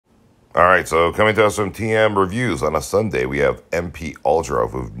All right, so coming to us from TM Reviews on a Sunday, we have MP Ultra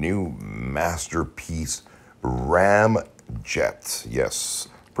with new Masterpiece Ramjet. Yes,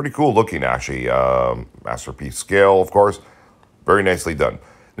 pretty cool looking actually. Masterpiece scale, of course, very nicely done.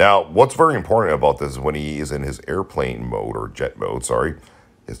 Now, what's very important about this is when he is in his airplane mode or jet mode, sorry,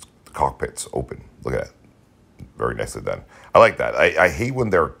 his cockpit's open. Look at that. Very nicely done. I like that. I hate when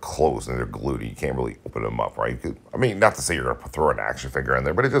they're closed and they're glued and you can't really open them up, right? I mean, not to say you're going to throw an action figure in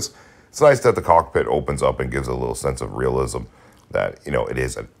there, but it's nice that the cockpit opens up and gives a little sense of realism that, it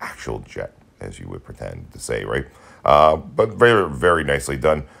is an actual jet, as you would pretend to say, right? But very, very nicely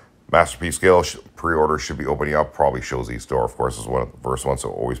done. Masterpiece scale pre-order should be opening up. Probably Shozy Store, of course, is one of the first ones to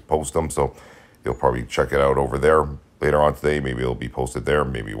always post them. So you'll probably check it out over there later on today. Maybe it'll be posted there.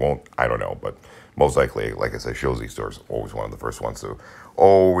 Maybe it won't. I don't know. But most likely, like I said, Shozy Store is always one of the first ones to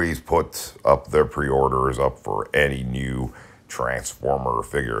always put up their pre-orders up for any new Transformer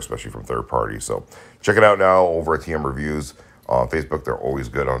figure, especially from third parties. So check it out now over at TM Reviews on Facebook. They're always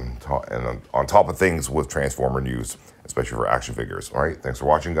good on top of things with Transformer news, especially for action figures. All right, thanks for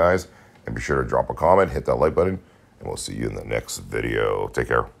watching, guys, and be sure to drop a comment, hit that like button, and we'll see you in the next video. Take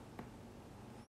care.